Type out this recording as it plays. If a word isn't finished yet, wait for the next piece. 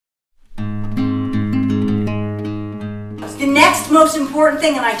next most important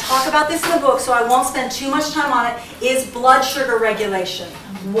thing, and I talk about this in the book, so I won't spend too much time on it, is blood sugar regulation.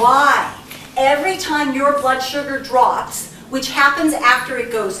 Why? Every time your blood sugar drops, which happens after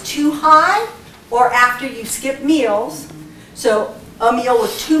it goes too high or after you skip meals, so a meal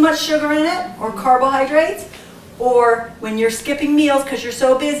with too much sugar in it or carbohydrates, or when you're skipping meals because you're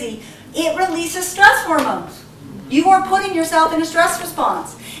so busy, it releases stress hormones. You are putting yourself in a stress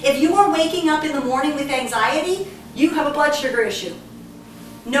response. If you are waking up in the morning with anxiety, you have a blood sugar issue.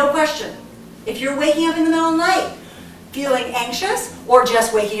 No question. If you're waking up in the middle of the night feeling anxious or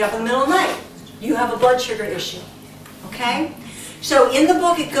just waking up in the middle of the night, you have a blood sugar issue. Okay? So in the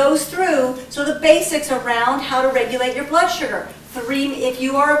book it goes through the basics around how to regulate your blood sugar. If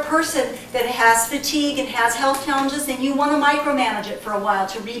you are a person that has fatigue and has health challenges, then you want to micromanage it for a while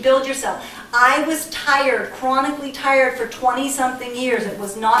to rebuild yourself. I was tired, chronically tired for 20-something years. It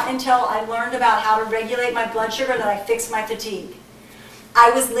was not until I learned about how to regulate my blood sugar that I fixed my fatigue.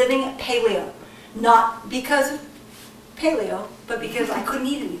 I was living paleo, not because of paleo, but because I couldn't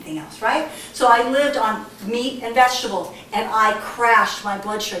eat anything else, right? So I lived on meat and vegetables, and I crashed my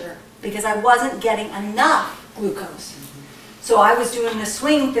blood sugar because I wasn't getting enough glucose. So I was doing this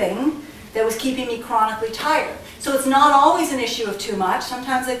swing thing that was keeping me chronically tired. So it's not always an issue of too much.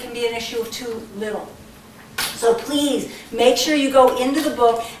 Sometimes it can be an issue of too little. So please make sure you go into the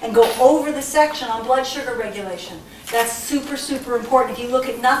book and go over the section on blood sugar regulation. That's super, super important. If you look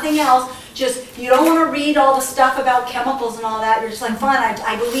at nothing else, you don't want to read all the stuff about chemicals and all that. You're just like, fine,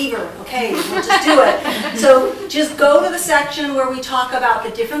 I believe her. Okay, we'll just do it. So just go to the section where we talk about the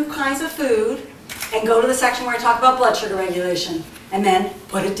different kinds of food, and go to the section where I talk about blood sugar regulation, and then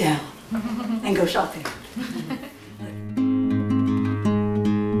put it down and go shopping.